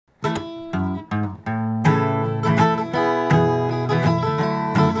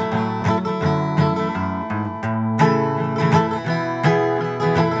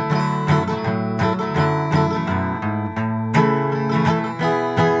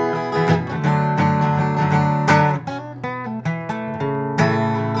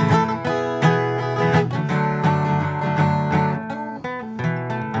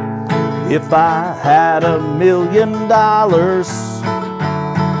If I had $1 million,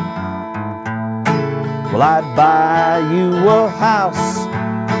 well, I'd buy you a house.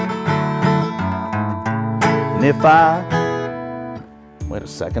 And if wait a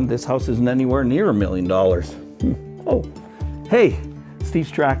second, this house isn't anywhere near $1 million. Oh, hey, Steve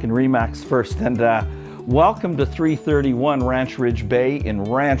Strachan, RE/MAX First, and welcome to 331 Ranchridge Bay in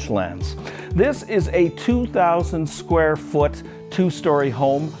Ranchlands. This is a 2,000 square foot, two-story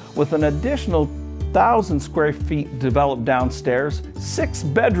home with an additional 1,000 square feet developed downstairs, 6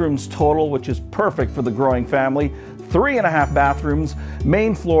 bedrooms total, which is perfect for the growing family, 3.5 bathrooms,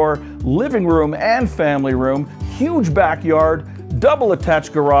 main floor, living room and family room, huge backyard, double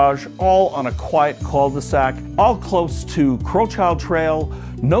attached garage, all on a quiet cul-de-sac, all close to Crowchild Trail,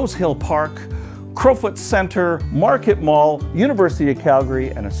 Nose Hill Park, Crowfoot Center, Market Mall, University of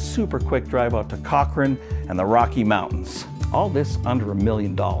Calgary, and a super quick drive out to Cochrane and the Rocky Mountains. All this under $1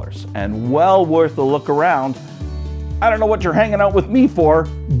 million, and well worth a look around. I don't know what you're hanging out with me for.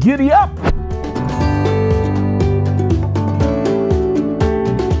 Giddy up!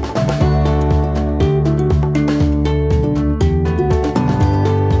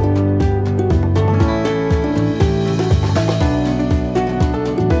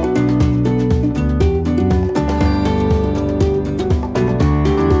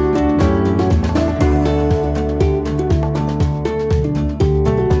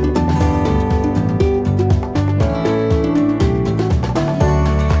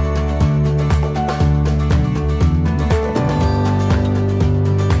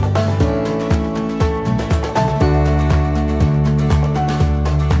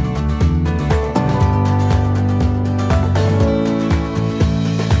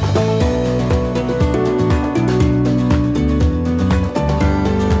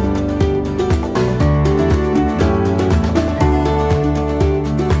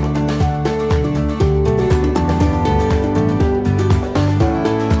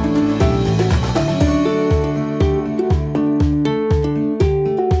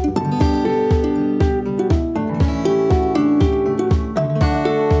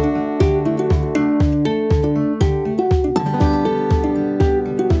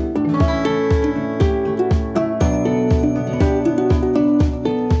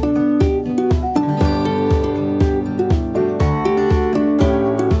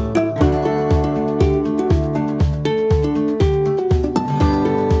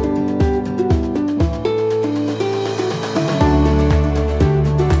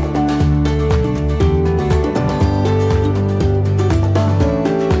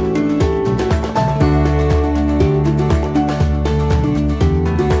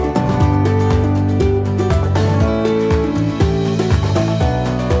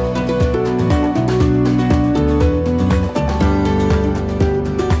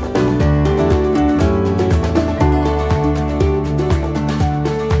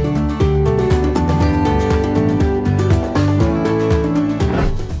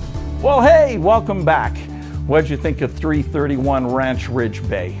 Welcome back. What'd you think of 331 Ranchridge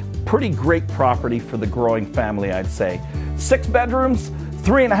Bay? Pretty great property for the growing family, I'd say. 6 bedrooms,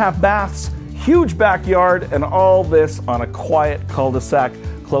 3.5 baths, huge backyard, and all this on a quiet cul-de-sac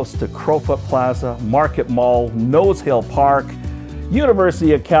close to Crowfoot Plaza, Market Mall, Nose Hill Park,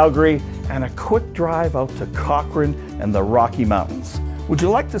 University of Calgary, and a quick drive out to Cochrane and the Rocky Mountains. Would you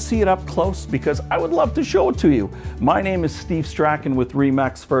like to see it up close? Because I would love to show it to you. My name is Steve Strachan with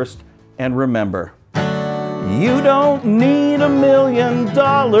RE/MAX First. And remember, you don't need $1 million.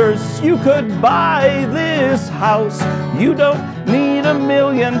 You could buy this house. You don't need $1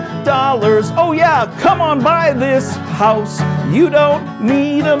 million. Oh yeah, come on, buy this house. You don't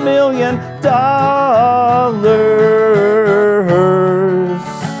need $1 million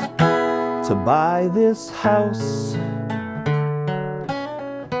to buy this house.